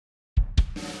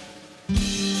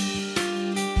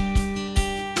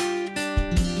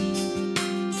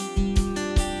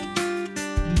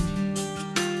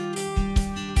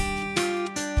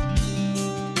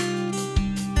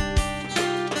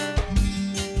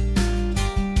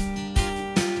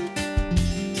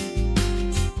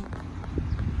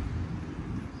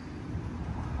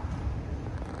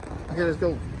Okay, let's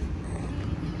go.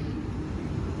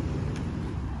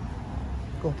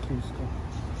 Go, please, go.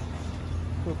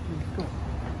 Go, please, go.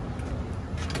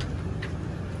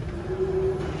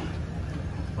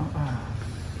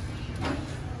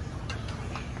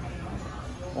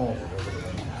 Oh.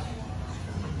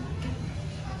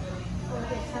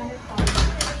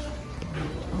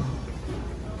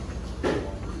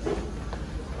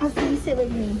 Can you sit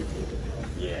with me?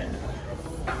 Yeah.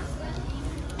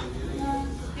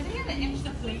 Can I get an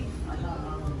extra plate?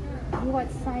 You want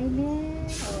signage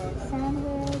or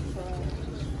sandwich or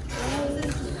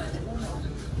rice?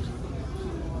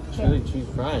 Chili cheese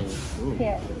fries. Ooh.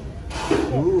 Here.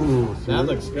 Ooh, That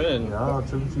looks good. Yeah,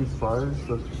 chili cheese fries.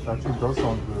 That actually does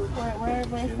sound good. Where's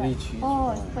Chili that? cheese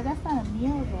Oh, fries. but that's not a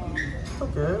meal though.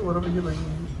 Okay, whatever you like.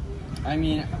 I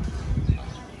mean,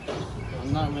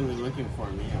 I'm not really looking for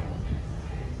a meal.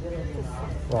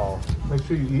 Wow. Make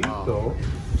sure you eat though.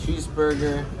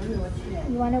 Cheeseburger.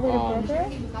 You want to go to burger?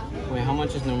 Wait, how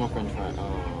much is normal French fry?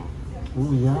 Oh.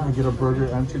 Ooh, yeah, get a burger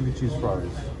and chili cheese fries.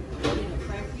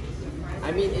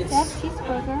 I mean, it's That's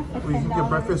cheeseburger for Well, you can get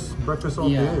 $10. breakfast all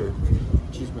Yeah. day.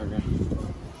 cheeseburger.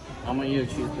 I'm gonna eat a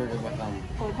cheeseburger with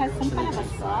Oh, it has some kind of a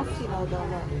sauce, you know, though.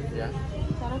 Yeah. Is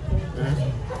that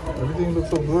okay? Everything looks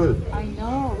so good. I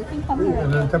know. We can come Ooh, here.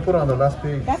 and then tempura on the last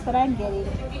page. That's what I'm getting.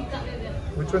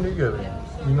 Which one are you getting?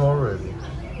 You know already.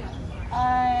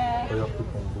 I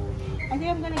think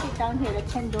I'm gonna get down here the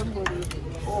tendon body.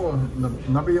 Oh,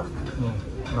 nabe yak. No,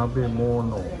 nabe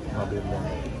mono. Nabe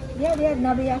mono. Yeah, they have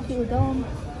nabeyaki udon.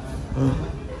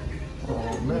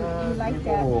 Oh man. You like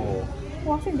that? Oh.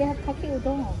 Watson, they have kake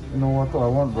udon. You know what? I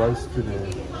want rice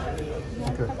today.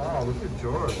 Okay. Wow, look at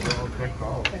George. They're all decked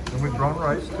out. And with brown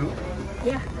rice too.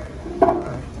 Yeah.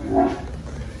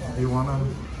 You wanna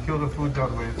kill the food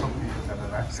that way? It's up to you. And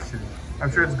then ask you. I'm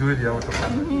sure it's good, yeah, with the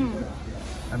bun.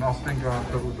 And I'll think the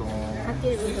udon.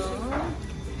 Kake udon.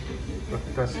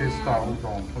 That's his style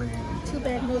udon, plain. Too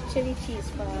bad no chili cheese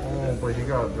fries. Oh, but you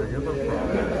got regular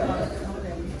fries.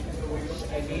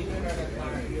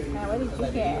 Now, what did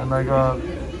you get? And I got,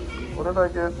 what did I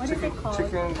get? What is it called?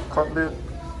 Chicken cutlet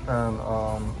and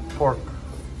pork.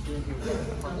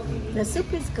 The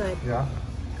soup is good. Yeah,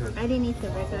 good. I didn't eat the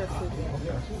regular food.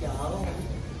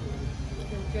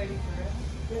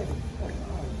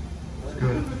 It's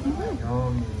good.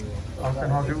 Yummy.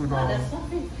 How's your udon?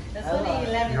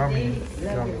 Yummy.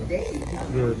 Yummy.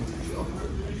 Good.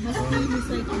 It's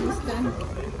like almost done.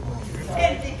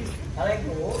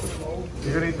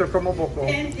 You're gonna eat the kamaboko.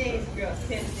 10 days, girl.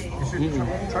 10 days. You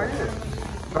should try it.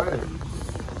 Try it.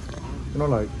 You know,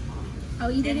 like,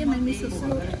 I'll eat it in my miso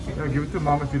soup. yeah, give it to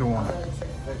mom if you don't want it.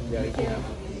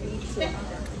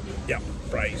 Yeah,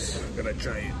 fries. I'm gonna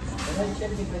try it.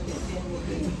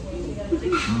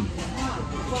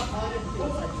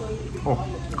 Oh,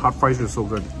 hot fries are so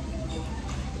good.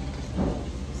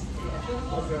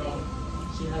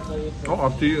 Oh,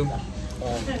 up to you.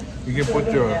 You can put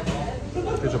your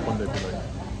ketchup on there if you like.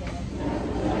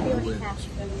 We only have.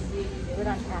 We're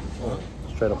on half.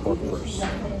 Let's try the pork first.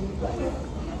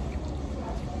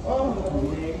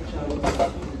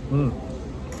 Mm.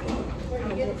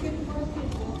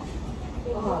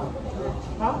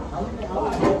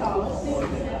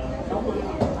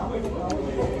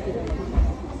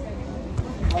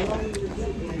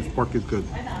 This pork is good.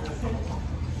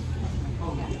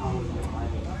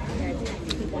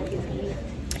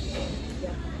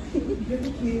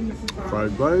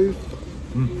 Fried rice.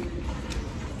 Mm.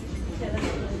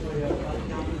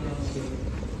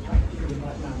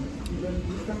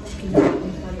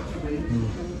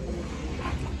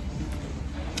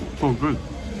 So good.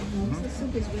 The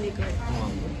soup is really good.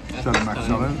 at Shut this Mac time,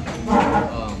 salad.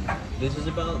 This is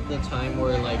about the time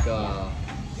where like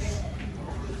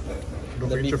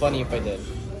it'd be funny if I did.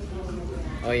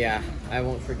 Oh yeah, I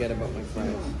won't forget about my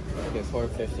fries. Okay,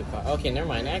 4:55. Okay, never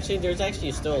mind. Actually, there's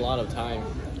actually still a lot of time.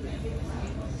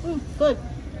 Good.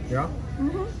 Yeah?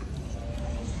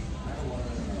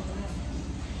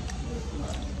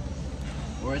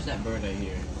 Where's that bird I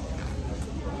hear?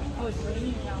 Oh, it's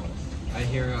raining now. I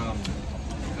hear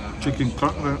Chicken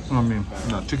cutlet. I mean,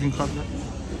 no, chicken cutlet.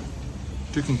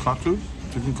 Chicken katsu?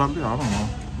 Chicken cutlet? I don't know.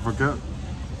 I forget.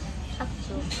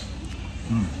 Katsu.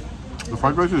 The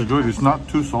fried rice is good. It's not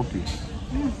too salty.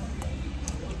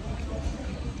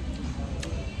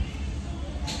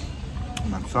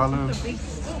 Mac salad. Big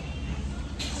scoop.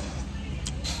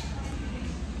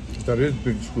 That is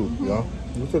big scoop, yeah.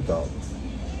 Look at that.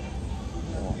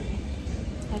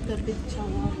 Like a big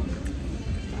chawan.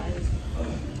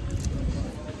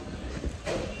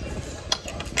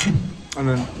 And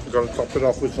then you gotta top it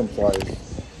off with some fries.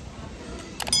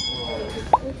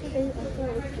 Which is I thought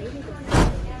it was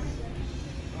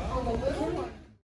baby.